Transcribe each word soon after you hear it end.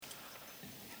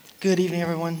Good evening,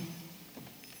 everyone.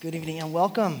 Good evening, and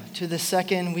welcome to the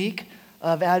second week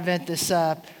of Advent, this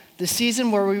season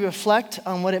where we reflect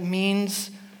on what it means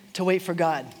to wait for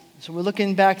God. So we're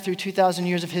looking back through 2,000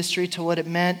 years of history to what it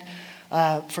meant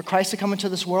for Christ to come into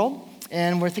this world,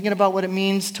 and we're thinking about what it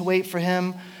means to wait for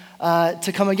Him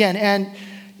to come again. And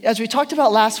as we talked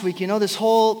about last week, this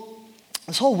whole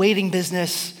waiting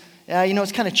business,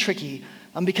 it's kind of tricky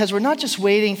because we're not just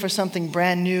waiting for something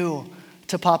brand new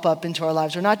to pop up into our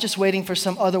lives. We're not just waiting for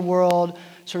some other world,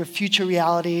 sort of future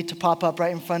reality to pop up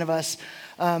right in front of us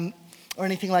or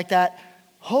anything like that.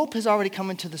 Hope has already come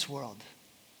into this world.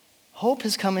 Hope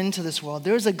has come into this world.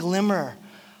 There's a glimmer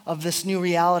of this new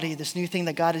reality, this new thing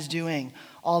that God is doing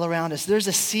all around us. There's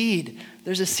a seed.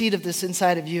 There's a seed of this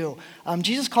inside of you.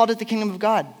 Jesus called it the kingdom of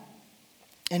God.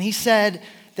 And He said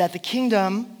that the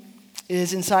kingdom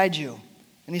is inside you.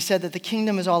 And He said that the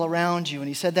kingdom is all around you. And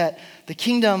He said that the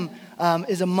kingdom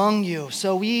is among you.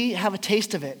 So we have a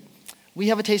taste of it. We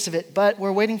have a taste of it, but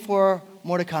we're waiting for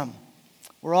more to come.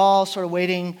 We're all sort of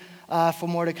waiting for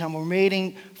more to come. We're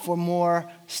waiting for more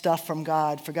stuff from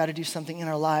God, for God to do something in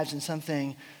our lives and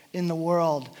something in the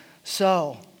world.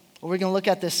 So what we're going to look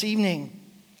at this evening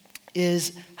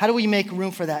is how do we make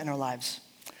room for that in our lives?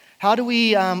 How do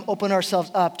we open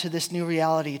ourselves up to this new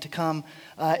reality to come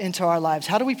into our lives?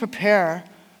 How do we prepare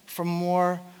for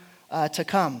more to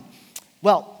come?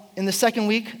 Well, in the second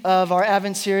week of our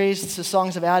Advent series, it's the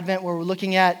Songs of Advent, where we're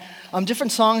looking at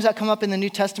different songs that come up in the New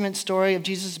Testament story of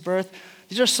Jesus' birth.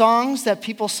 These are songs that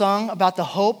people sung about the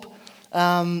hope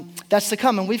that's to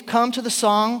come. And we've come to the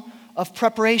song of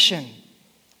preparation.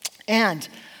 And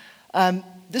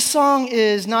this song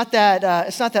is not that,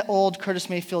 it's not that old Curtis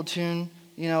Mayfield tune.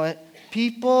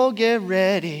 People get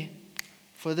ready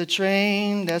for the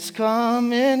train that's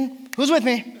coming. Who's with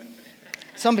me?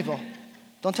 Some people.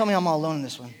 Don't tell me I'm all alone in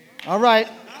this one. All right.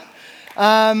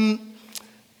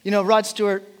 Rod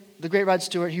Stewart, the great Rod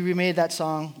Stewart, he remade that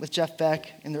song with Jeff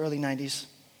Beck in the early 90s.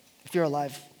 If you're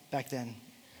alive back then,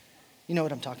 you know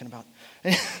what I'm talking about.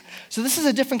 So this is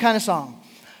a different kind of song,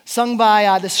 sung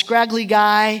by the scraggly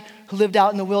guy who lived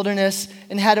out in the wilderness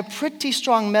and had a pretty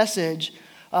strong message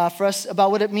for us about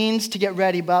what it means to get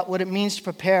ready, about what it means to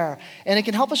prepare. And it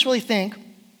can help us really think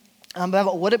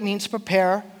about what it means to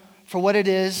prepare for what it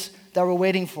is that we're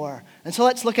waiting for. And so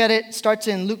let's look at it. It starts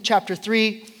in Luke chapter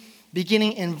 3,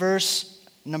 beginning in verse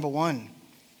number 1.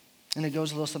 And it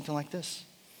goes a little something like this.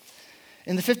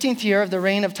 In the 15th year of the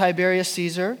reign of Tiberius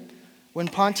Caesar, when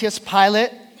Pontius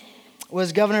Pilate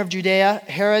was governor of Judea,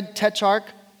 Herod, tetrarch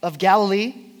of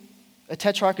Galilee, a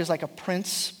tetrarch is like a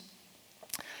prince,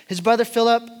 his brother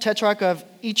Philip, tetrarch of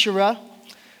Iturea,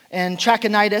 and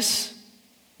Trachonitis,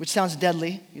 which sounds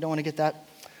deadly. You don't want to get that.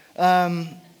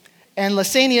 And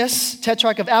Lysanias,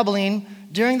 tetrarch of Abilene,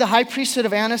 during the high priesthood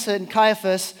of Annas and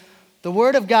Caiaphas, the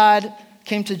word of God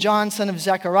came to John, son of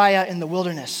Zechariah, in the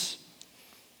wilderness.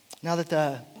 Now that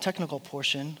the technical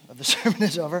portion of the sermon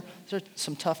is over, those are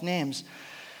some tough names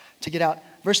to get out.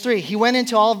 Verse 3, he went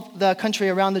into all the country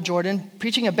around the Jordan,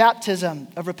 preaching a baptism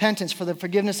of repentance for the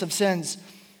forgiveness of sins,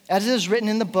 as it is written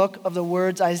in the book of the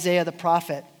words Isaiah the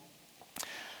prophet.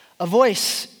 A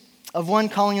voice of one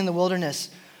calling in the wilderness,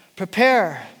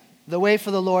 prepare the way for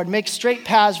the Lord, make straight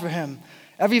paths for Him.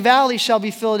 Every valley shall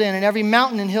be filled in, and every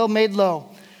mountain and hill made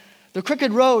low. The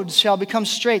crooked roads shall become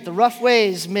straight, the rough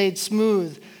ways made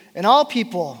smooth, and all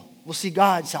people will see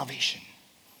God's salvation.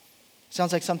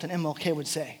 Sounds like something MLK would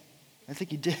say. I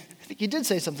think he did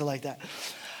say something like that.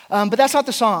 But that's not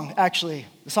the song, actually.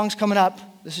 The song's coming up.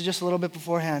 This is just a little bit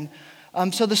beforehand.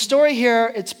 So the story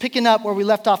here, it's picking up where we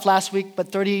left off last week,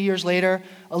 but 30 years later,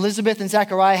 Elizabeth and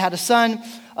Zechariah had a son.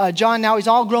 John, now he's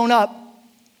all grown up,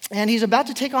 and he's about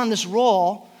to take on this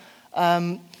role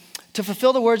to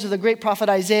fulfill the words of the great prophet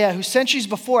Isaiah, who centuries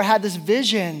before had this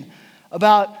vision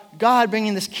about God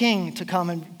bringing this king to come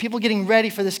and people getting ready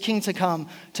for this king to come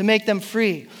to make them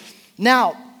free.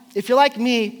 Now, if you're like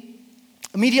me,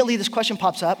 immediately this question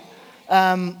pops up.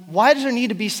 Why does there need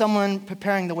to be someone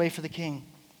preparing the way for the king?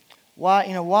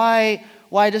 Why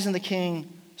doesn't the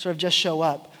king sort of just show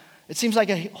up? It seems like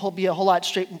it'll be a whole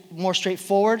lot more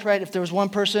straightforward, right, if there was one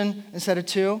person instead of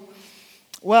two.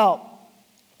 Well,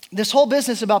 this whole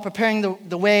business about preparing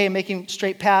the way and making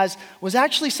straight paths was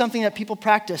actually something that people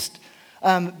practiced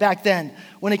back then.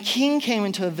 When a king came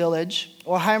into a village,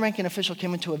 or a high-ranking official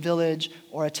came into a village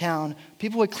or a town,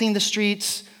 people would clean the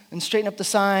streets and straighten up the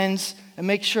signs and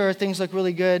make sure things look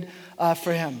really good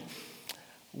for him.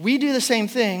 We do the same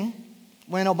thing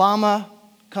when Obama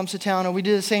comes to town, or we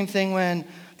do the same thing when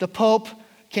the Pope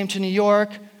came to New York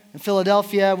and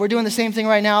Philadelphia. We're doing the same thing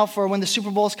right now for when the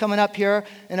Super Bowl is coming up here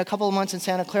in a couple of months in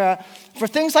Santa Clara. For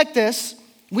things like this,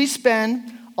 We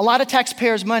spend a lot of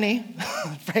taxpayers' money,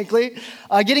 frankly,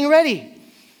 getting ready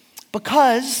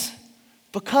because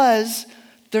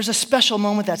there's a special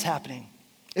moment that's happening.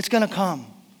 It's going to come,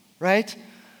 right?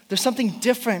 There's something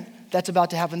different that's about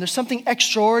to happen. There's something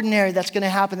extraordinary that's going to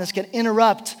happen that's going to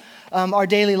interrupt our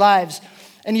daily lives.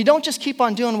 And you don't just keep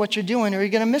on doing what you're doing or you're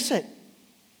going to miss it.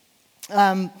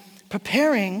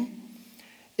 Preparing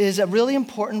is a really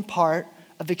important part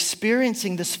of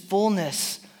experiencing this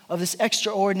fullness of this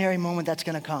extraordinary moment that's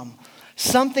going to come.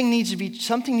 Something needs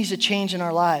to change in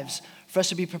our lives for us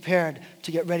to be prepared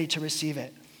to get ready to receive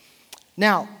it.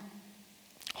 Now,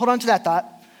 hold on to that thought,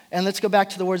 and let's go back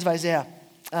to the words of Isaiah.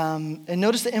 And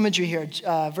notice the imagery here,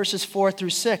 verses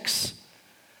 4-6.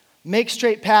 Make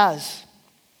straight paths,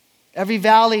 every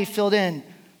valley filled in,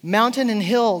 mountain and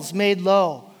hills made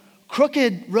low,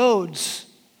 crooked roads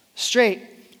straight,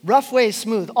 rough ways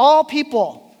smooth. All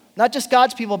people, not just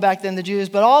God's people back then, the Jews,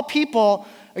 but all people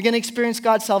are going to experience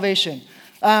God's salvation.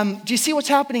 Do you see what's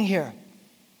happening here?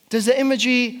 Does the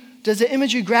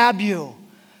imagery grab you?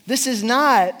 This is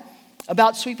not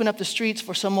about sweeping up the streets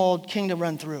for some old king to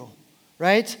run through,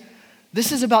 right?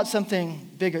 This is about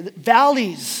something bigger.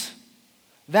 Valleys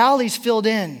filled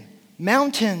in,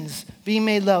 mountains being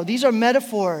made low. These are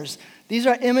metaphors. These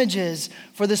are images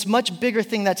for this much bigger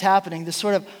thing that's happening, this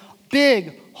sort of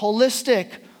big,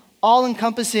 holistic,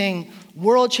 all-encompassing,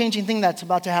 world-changing thing that's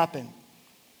about to happen.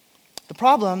 The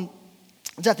problem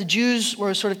is that the Jews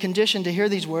were sort of conditioned to hear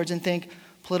these words and think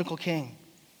political king.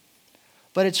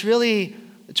 But it's really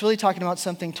talking about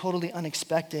something totally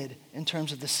unexpected in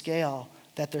terms of the scale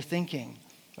that they're thinking,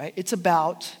 right? It's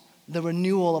about the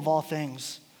renewal of all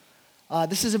things.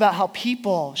 This is about how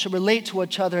people should relate to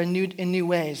each other in new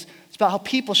ways. It's about how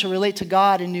people should relate to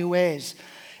God in new ways.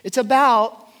 It's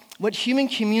about what human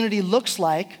community looks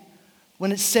like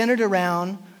when it's centered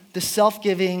around the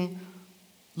self-giving,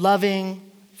 loving,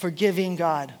 forgiving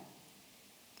God.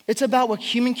 It's about what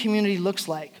human community looks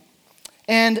like.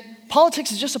 And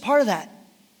politics is just a part of that,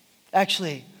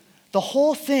 actually. The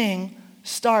whole thing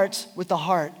starts with the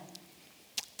heart.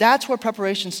 That's where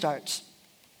preparation starts.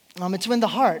 It's in the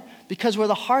heart, because where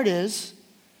the heart is,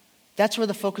 that's where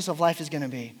the focus of life is going to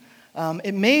be.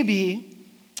 It may be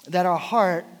that our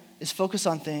heart is focused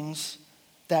on things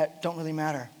that don't really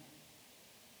matter.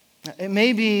 It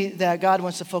may be that God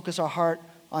wants to focus our heart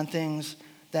on things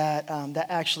that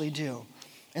actually do,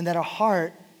 and that our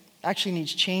heart actually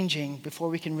needs changing before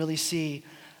we can really see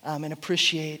and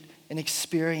appreciate and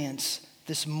experience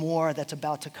this more that's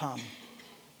about to come.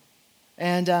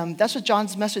 And that's what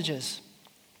John's message is.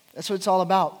 That's what it's all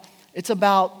about. It's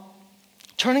about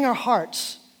turning our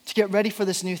hearts to get ready for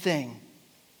this new thing,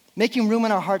 making room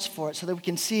in our hearts for it so that we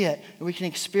can see it and we can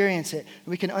experience it and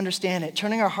we can understand it,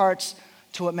 turning our hearts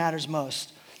to what matters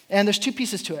most. And there's two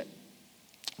pieces to it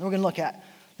that we're going to look at.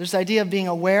 There's the idea of being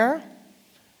aware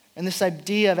and this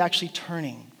idea of actually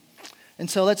turning. And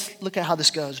so let's look at how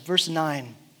this goes. Verse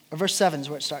 7 is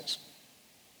where it starts.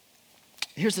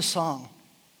 Here's the song.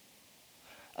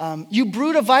 You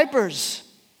brood of vipers.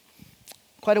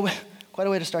 Quite a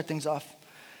way to start things off.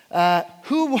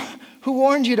 Who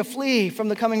warned you to flee from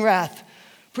the coming wrath?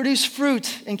 Produce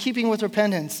fruit in keeping with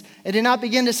repentance. And do not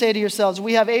begin to say to yourselves,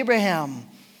 we have Abraham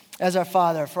as our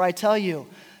father. For I tell you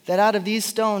that out of these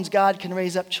stones God can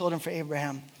raise up children for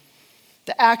Abraham.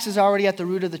 The axe is already at the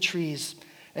root of the trees,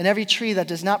 and every tree that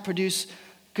does not produce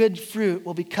good fruit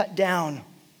will be cut down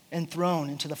and thrown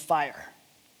into the fire.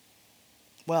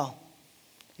 Well,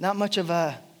 not much of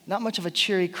a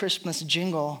cheery Christmas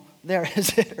jingle there,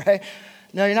 is it, right?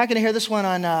 No, you're not going to hear this one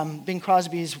on Bing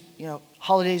Crosby's,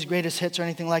 Holidays Greatest Hits or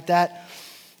anything like that.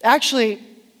 Actually,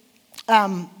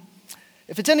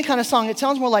 if it's any kind of song, it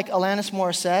sounds more like Alanis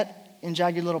Morissette in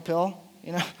Jagged Little Pill.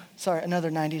 Sorry, another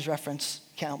 90s reference.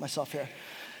 Can't help myself here.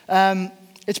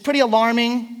 It's pretty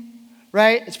alarming,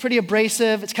 right? It's pretty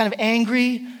abrasive. It's kind of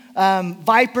angry.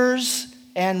 Vipers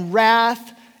and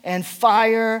wrath and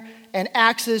fire and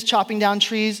axes chopping down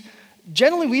trees.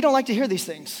 Generally, we don't like to hear these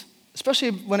things, especially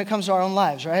when it comes to our own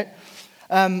lives, right?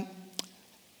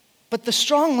 But the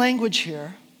strong language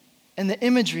here and the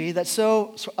imagery that's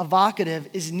so evocative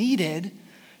is needed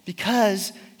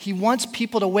because he wants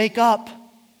people to wake up.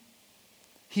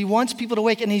 He wants people to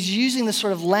wake, and he's using this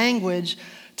sort of language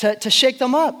to shake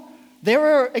them up. They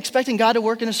were expecting God to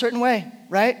work in a certain way,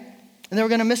 right? And they were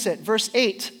going to miss it. Verse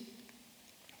 8.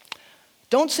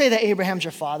 Don't say that Abraham's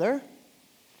your father.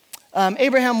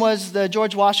 Abraham was the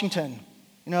George Washington,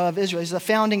 of Israel. He's the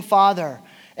founding father.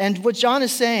 And what John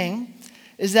is saying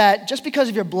is that just because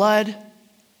of your blood,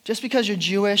 just because you're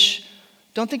Jewish,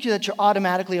 don't think that you're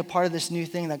automatically a part of this new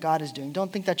thing that God is doing.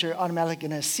 Don't think that you're automatically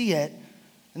going to see it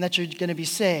and that you're going to be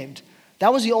saved.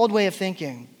 That was the old way of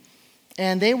thinking.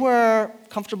 And they were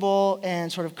comfortable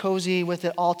and sort of cozy with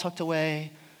it all tucked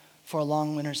away for a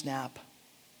long winter's nap,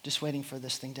 just waiting for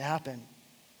this thing to happen.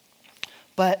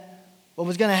 But what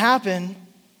was going to happen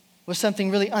was something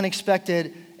really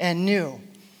unexpected and new.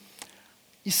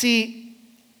 You see,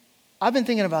 I've been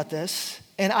thinking about this,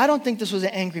 and I don't think this was an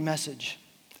angry message,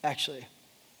 actually.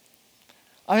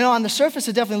 I mean, on the surface,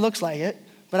 it definitely looks like it,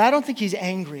 but I don't think he's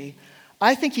angry.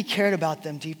 I think he cared about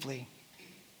them deeply.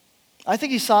 I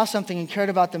think he saw something and cared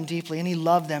about them deeply, and he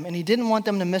loved them, and he didn't want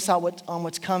them to miss out on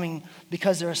what's coming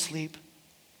because they're asleep.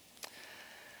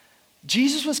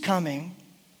 Jesus was coming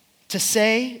to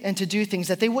say and to do things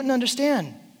that they wouldn't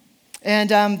understand, and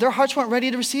their hearts weren't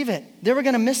ready to receive it. They were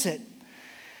going to miss it.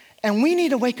 And we need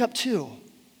to wake up too,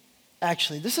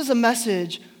 actually. This is a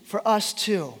message for us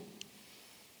too.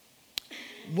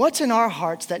 What's in our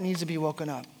hearts that needs to be woken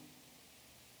up?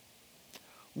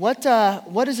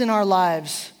 What is in our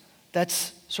lives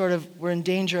that's sort of, we're in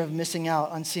danger of missing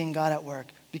out on seeing God at work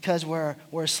because we're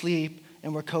asleep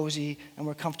and we're cozy and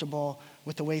we're comfortable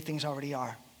with the way things already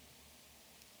are?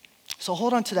 So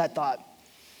hold on to that thought,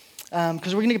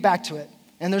 because we're going to get back to it.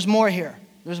 And there's more here.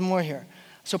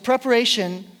 So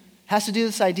preparation has to do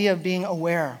with this idea of being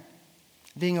aware.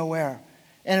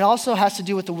 And it also has to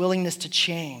do with the willingness to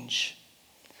change.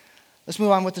 Let's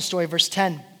move on with the story, verse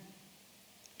 10.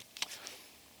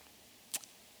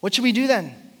 What should we do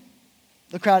then?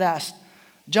 The crowd asked.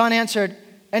 John answered,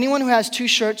 anyone who has 2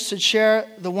 shirts should share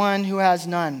with the one who has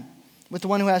none.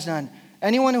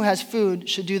 Anyone who has food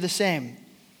should do the same.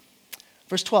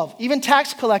 Verse 12, even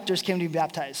tax collectors came to be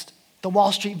baptized, the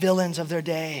Wall Street villains of their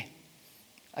day.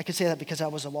 I could say that because I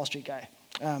was a Wall Street guy.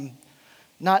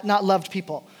 Not loved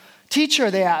people.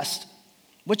 Teacher, they asked,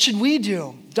 what should we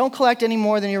do? Don't collect any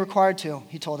more than you're required to,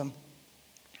 he told them.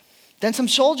 Then some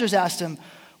soldiers asked him,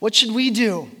 what should we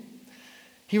do?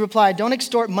 He replied, don't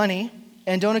extort money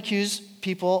and don't accuse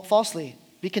people falsely.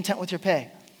 Be content with your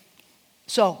pay.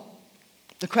 So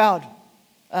the crowd,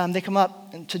 they come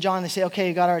up to John and they say, okay,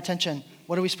 you got our attention.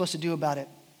 What are we supposed to do about it?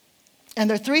 And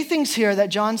there are 3 things here that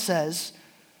John says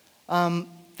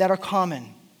that are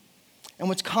common. And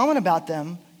what's common about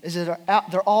them is that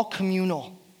they're all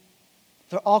communal.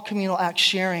 They're all communal acts,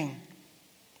 sharing.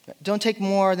 Don't take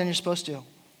more than you're supposed to.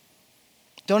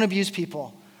 Don't abuse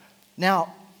people.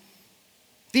 Now,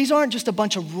 these aren't just a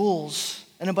bunch of rules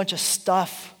and a bunch of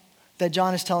stuff that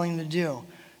John is telling them to do.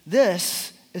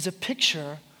 This is a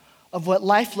picture of what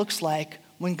life looks like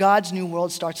when God's new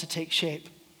world starts to take shape.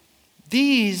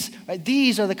 These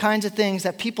are the kinds of things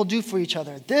that people do for each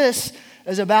other. This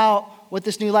is about what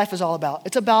this new life is all about.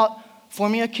 It's about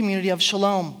forming a community of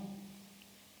shalom,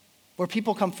 where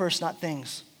people come first, not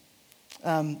things.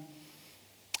 And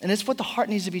it's what the heart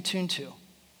needs to be tuned to.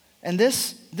 And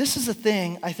this is the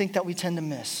thing I think that we tend to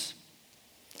miss.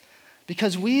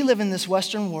 Because we live in this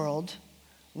Western world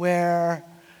where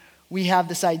we have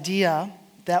this idea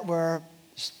that we're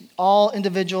all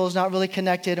individuals, not really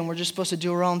connected, and we're just supposed to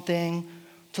do our own thing,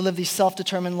 to live these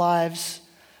self-determined lives,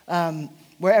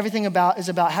 where everything is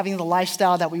about having the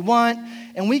lifestyle that we want.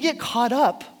 And we get caught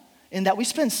up in that we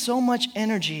spend so much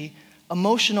energy,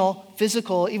 emotional,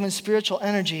 physical, even spiritual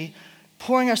energy,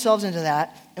 pouring ourselves into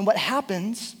that. And what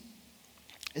happens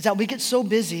is that we get so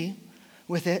busy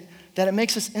with it that it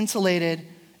makes us insulated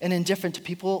and indifferent to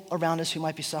people around us who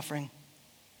might be suffering.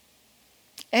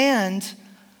 And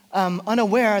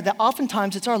unaware that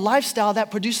oftentimes it's our lifestyle that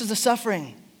produces the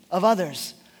suffering of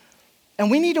others.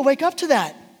 And we need to wake up to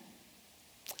that.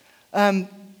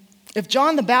 If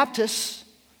John the Baptist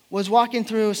was walking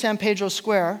through San Pedro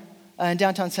Square in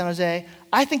downtown San Jose,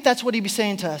 I think that's what he'd be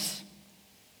saying to us.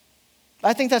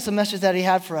 I think that's the message that he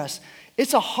had for us.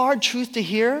 It's a hard truth to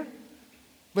hear,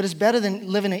 but it's better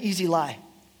than living an easy lie,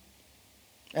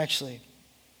 actually.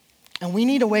 And we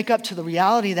need to wake up to the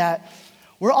reality that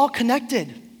we're all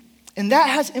connected, and that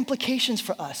has implications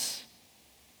for us.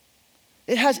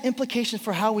 It has implications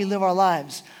for how we live our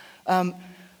lives.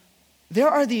 There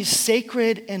are these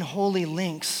sacred and holy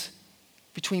links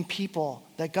between people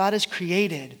that God has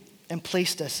created and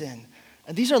placed us in.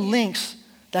 And these are links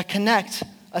that connect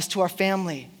us to our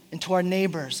family, and to our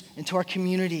neighbors, and to our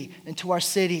community, and to our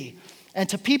city, and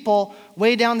to people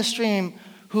way down the stream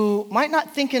who might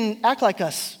not think and act like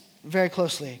us very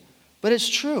closely, but it's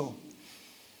true.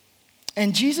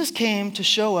 And Jesus came to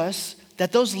show us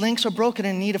that those links are broken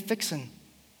and need a fixing.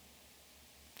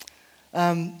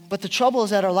 But the trouble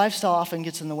is that our lifestyle often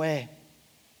gets in the way.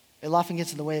 It often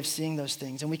gets in the way of seeing those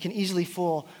things, and we can easily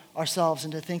fool ourselves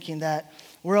into thinking that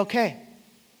we're okay,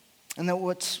 and that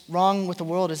what's wrong with the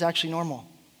world is actually normal.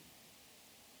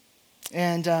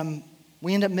 And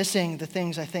we end up missing the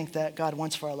things I think that God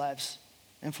wants for our lives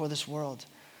and for this world.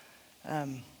 But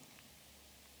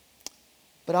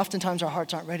oftentimes our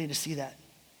hearts aren't ready to see that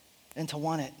and to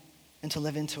want it and to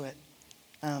live into it,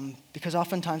 because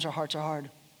oftentimes our hearts are hard.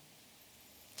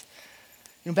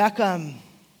 Back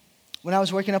when I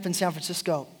was working up in San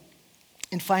Francisco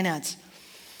in finance,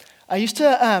 I used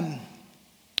to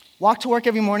walk to work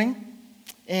every morning,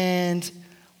 and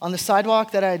on the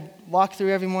sidewalk that I'd walk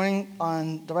through every morning,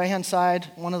 on the right-hand side,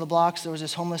 one of the blocks, there was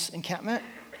this homeless encampment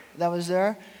that was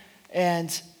there.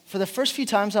 And for the first few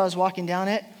times I was walking down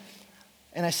it,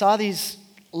 and I saw a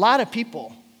lot of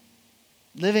people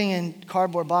living in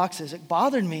cardboard boxes, it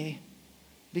bothered me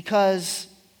because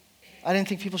I didn't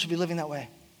think people should be living that way.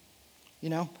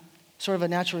 Sort of a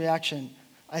natural reaction,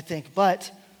 I think.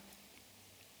 But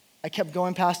I kept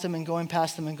going past them and going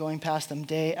past them and going past them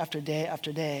day after day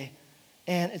after day.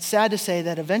 And it's sad to say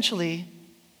that eventually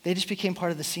they just became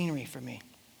part of the scenery for me.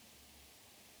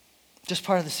 Just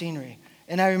part of the scenery.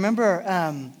 And I remember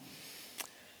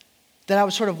that I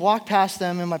would sort of walk past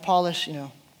them in my polished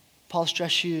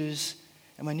dress shoes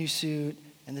and my new suit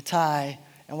and the tie,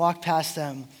 and walk past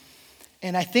them.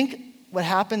 And I think what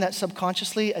happened, that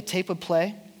subconsciously a tape would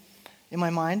play in my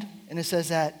mind, and it says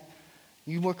that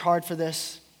you work hard for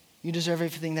this, you deserve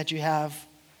everything that you have,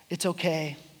 it's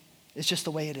okay, it's just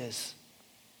the way it is.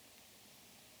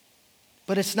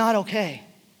 But it's not okay.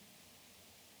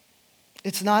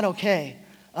 It's not okay.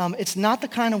 It's not the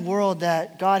kind of world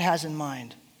that God has in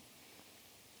mind.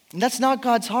 And that's not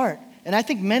God's heart. And I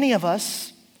think many of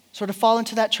us sort of fall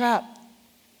into that trap.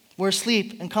 We're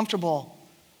asleep and comfortable.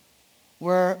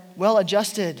 We're well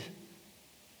adjusted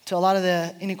to a lot of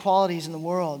the inequalities in the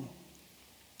world.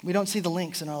 We don't see the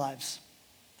links in our lives.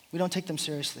 We don't take them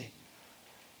seriously.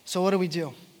 So what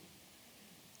do?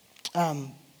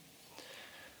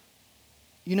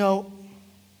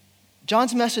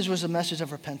 John's message was a message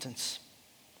of repentance.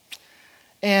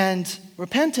 And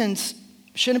repentance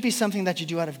shouldn't be something that you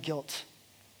do out of guilt.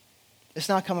 It's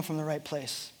not coming from the right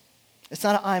place. It's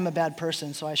not I'm a bad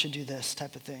person, so I should do this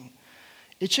type of thing.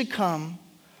 It should come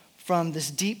from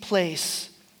this deep place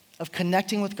of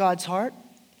connecting with God's heart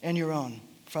and your own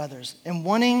for others, and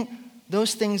wanting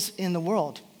those things in the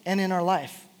world and in our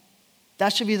life.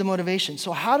 That should be the motivation.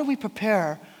 So how do we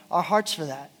prepare our hearts for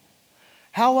that?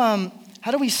 How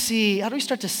do we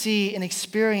start to see and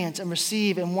experience and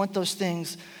receive and want those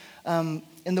things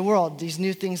in the world, these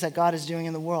new things that God is doing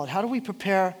in the world? How do we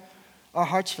prepare our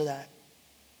hearts for that?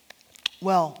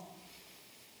 Well,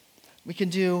 we can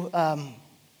do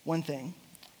one thing.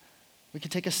 We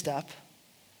could take a step,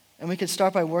 and we could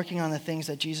start by working on the things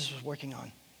that Jesus was working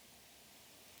on.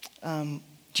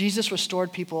 Jesus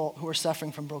restored people who were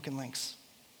suffering from broken links.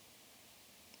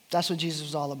 That's what Jesus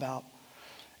was all about.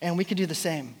 And we could do the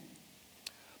same.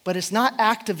 But it's not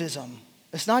activism.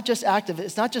 It's not just activism.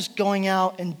 It's not just going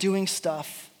out and doing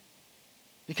stuff,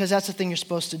 because that's the thing you're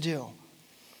supposed to do.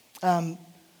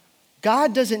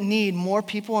 God doesn't need more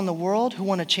people in the world who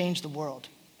want to change the world.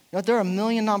 There are a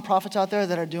million nonprofits out there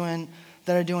that are doing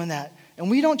that. And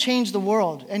we don't change the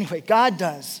world. Anyway, God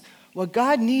does. What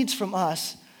God needs from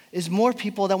us is more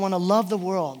people that want to love the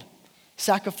world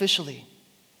sacrificially.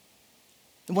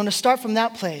 They want to start from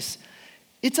that place.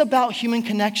 It's about human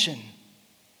connection.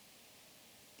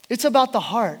 It's about the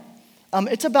heart.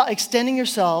 It's about extending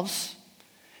yourselves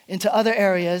into other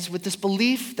areas with this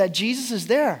belief that Jesus is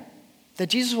there, that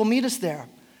Jesus will meet us there,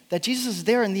 that Jesus is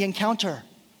there in the encounter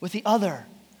with the other.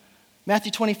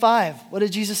 Matthew 25, what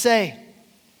did Jesus say?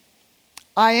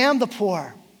 I am the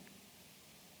poor.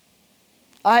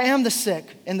 I am the sick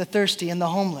and the thirsty and the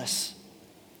homeless.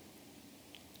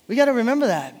 We got to remember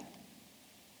that.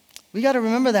 We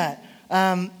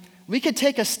could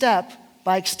take a step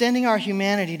by extending our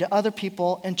humanity to other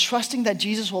people and trusting that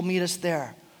Jesus will meet us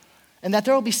there, and that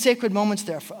there will be sacred moments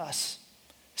there for us.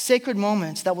 Sacred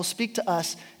moments that will speak to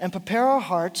us and prepare our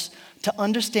hearts to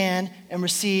understand and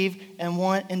receive and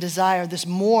want and desire this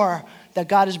more that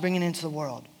God is bringing into the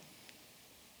world.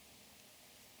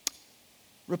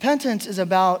 Repentance is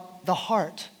about the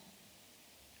heart,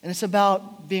 and it's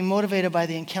about being motivated by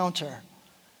the encounter,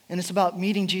 and it's about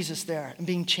meeting Jesus there and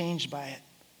being changed by it.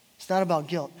 It's not about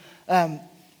guilt. A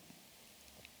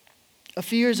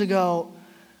few years ago,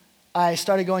 I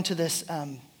started going to this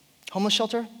homeless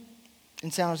shelter in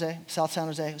San Jose, South San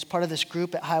Jose. It was part of this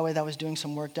group at Highway that was doing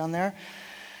some work down there.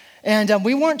 And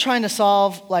we weren't trying to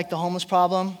solve the homeless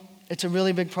problem. It's a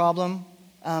really big problem.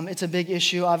 It's a big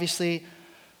issue, obviously.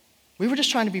 We were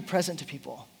just trying to be present to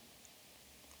people.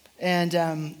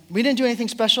 And we didn't do anything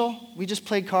special. We just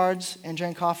played cards and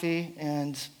drank coffee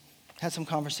and had some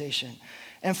conversation.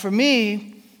 And for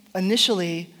me,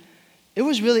 initially, It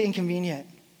was really inconvenient,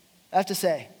 I have to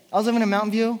say. I was living in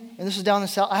Mountain View, and this was down the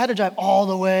south. I had to drive all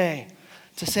the way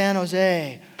to San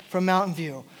Jose from Mountain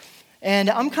View. And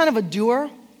I'm kind of a doer.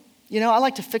 I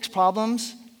like to fix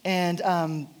problems and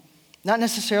not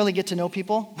necessarily get to know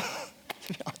people,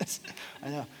 to be honest. I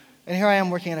know. And here I am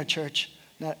working at a church.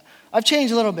 I've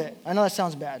changed a little bit. I know that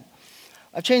sounds bad.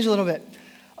 I've changed a little bit.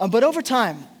 But over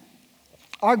time,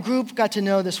 our group got to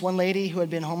know this one lady who had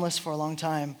been homeless for a long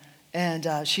time.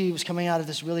 And she was coming out of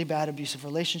this really bad abusive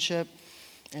relationship.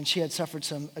 And she had suffered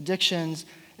some addictions.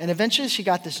 And eventually she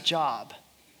got this job.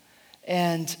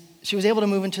 And she was able to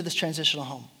move into this transitional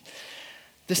home.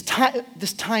 This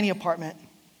tiny apartment,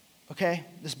 okay?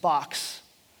 This box.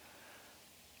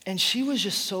 And she was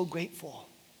just so grateful.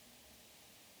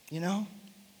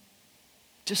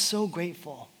 Just so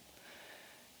grateful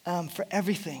for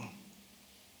everything.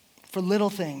 For little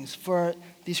things. For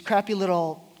these crappy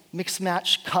little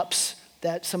mix-match cups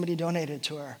that somebody donated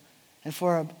to her. And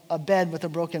for a bed with a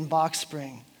broken box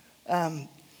spring.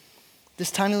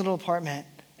 This tiny little apartment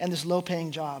and this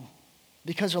low-paying job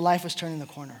because her life was turning the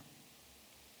corner.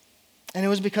 And it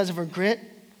was because of her grit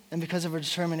and because of her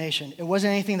determination. It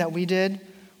wasn't anything that we did.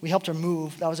 We helped her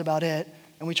move. That was about it.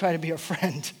 And we tried to be her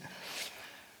friend.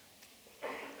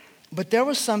 But there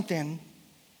was something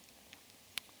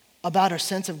about her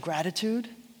sense of gratitude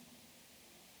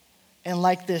and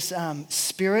like this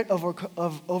spirit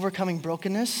of overcoming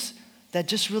brokenness that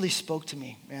just really spoke to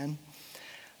me, man.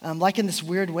 Like in this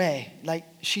weird way. Like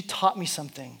she taught me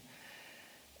something.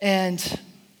 And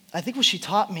I think what she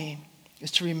taught me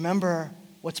is to remember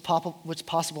what's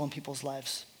possible in people's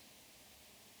lives.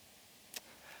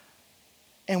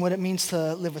 And what it means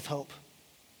to live with hope.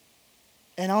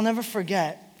 And I'll never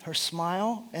forget her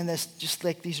smile and this just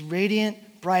like these radiant,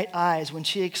 bright eyes when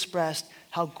she expressed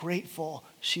how grateful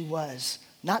she was.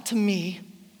 Not to me,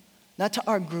 not to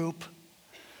our group,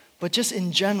 but just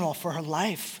in general for her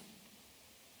life.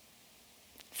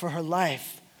 For her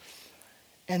life.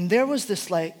 And there was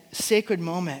this like sacred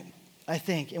moment, I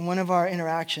think, in one of our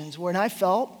interactions when I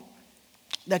felt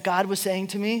that God was saying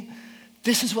to me,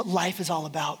 this is what life is all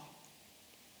about.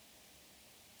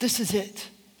 This is it.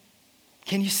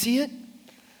 Can you see it?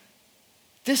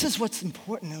 This is what's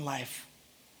important in life.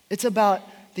 It's about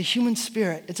the human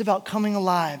spirit. It's about coming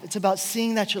alive. It's about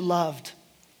seeing that you're loved.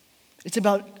 It's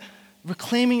about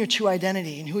reclaiming your true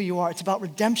identity and who you are. It's about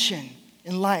redemption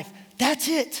in life. That's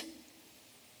it.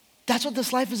 That's what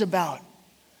this life is about.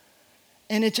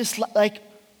 And it just like,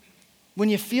 when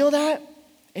you feel that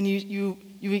and you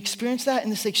experience that in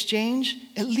this exchange,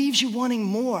 it leaves you wanting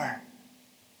more.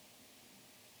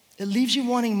 It leaves you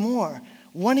wanting more.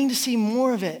 Wanting to see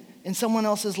more of it in someone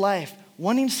else's life.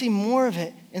 Wanting to see more of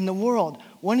it in the world.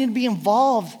 Wanting to be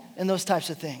involved in those types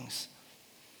of things.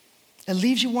 It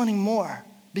leaves you wanting more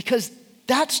because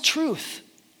that's truth.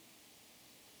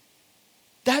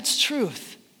 That's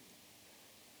truth.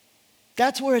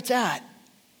 That's where it's at.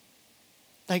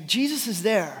 Like Jesus is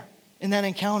there in that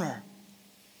encounter.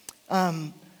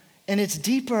 And it's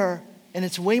deeper and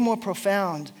it's way more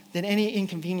profound than any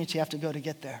inconvenience you have to go to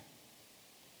get there.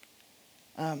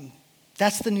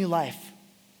 That's the new life.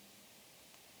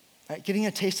 Right? Getting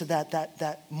a taste of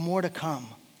that more to come.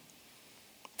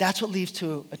 That's what leads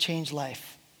to a changed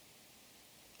life.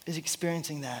 Is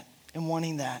experiencing that and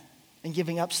wanting that and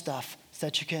giving up stuff so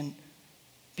that you can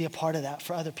be a part of that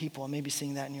for other people and maybe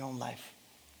seeing that in your own life.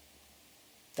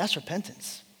 That's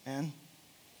repentance, man.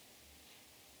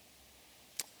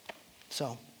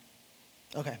 So,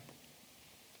 okay.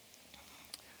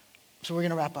 So we're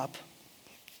going to wrap up.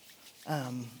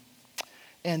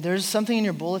 And there's something in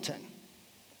your bulletin.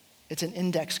 It's an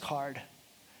index card.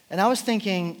 And I was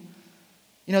thinking,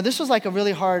 this was like a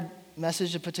really hard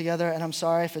message to put together, and I'm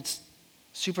sorry if it's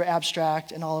super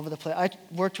abstract and all over the place. I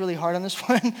worked really hard on this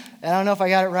one, and I don't know if I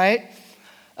got it right.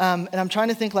 And I'm trying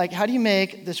to think like, how do you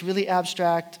make this really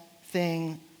abstract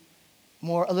thing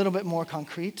a little bit more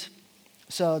concrete?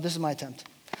 So this is my attempt.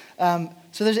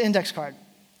 So there's an index card.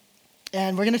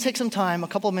 And we're going to take some time, a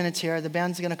couple of minutes here. The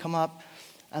band's going to come up.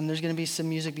 There's going to be some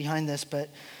music behind this, but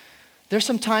there's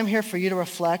some time here for you to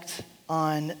reflect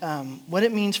on what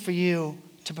it means for you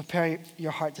to prepare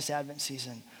your heart this Advent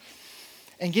season.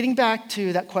 And getting back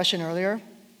to that question earlier,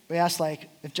 we asked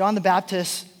if John the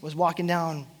Baptist was walking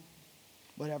down,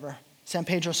 San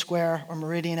Pedro Square or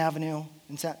Meridian Avenue,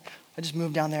 I just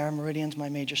moved down there, Meridian's my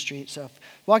major street, so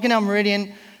walking down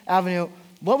Meridian Avenue,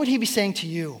 what would he be saying to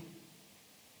you?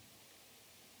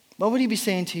 What would he be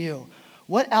saying to you?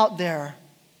 What out there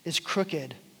is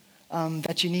crooked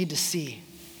that you need to see?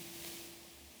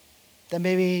 That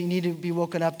maybe you need to be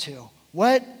woken up to?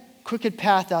 What crooked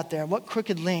path out there? What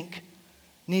crooked link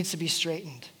needs to be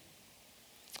straightened.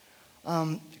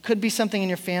 It could be something in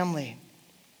your family.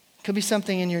 It could be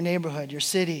something in your neighborhood, your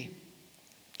city,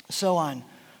 so on.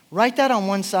 Write that on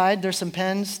one side. There's some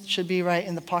pens, should be right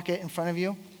in the pocket in front of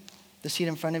you, the seat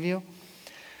in front of you.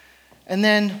 And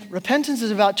then repentance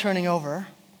is about turning over,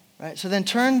 right? So then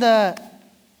turn the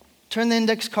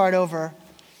index card over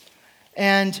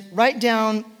and write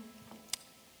down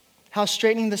how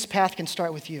straightening this path can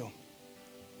start with you.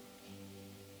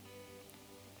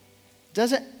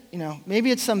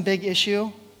 Maybe it's some big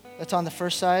issue that's on the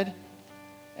first side,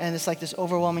 and it's like this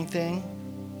overwhelming thing.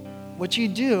 What you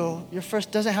do, your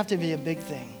first doesn't have to be a big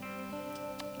thing.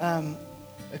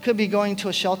 It could be going to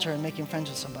a shelter and making friends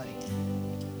with somebody.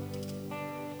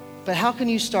 But how can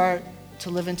you start to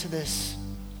live into this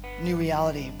new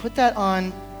reality? Put that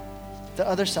on the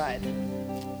other side.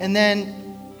 And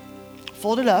then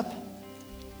fold it up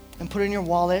and put it in your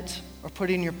wallet or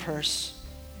put it in your purse.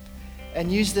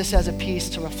 And use this as a piece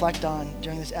to reflect on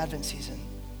during this Advent season.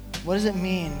 What does it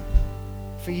mean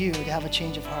for you to have a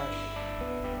change of heart?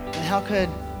 And how could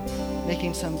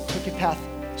making some crooked path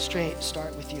straight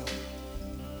start with you?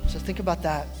 So think about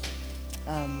that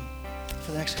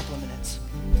for the next couple of minutes.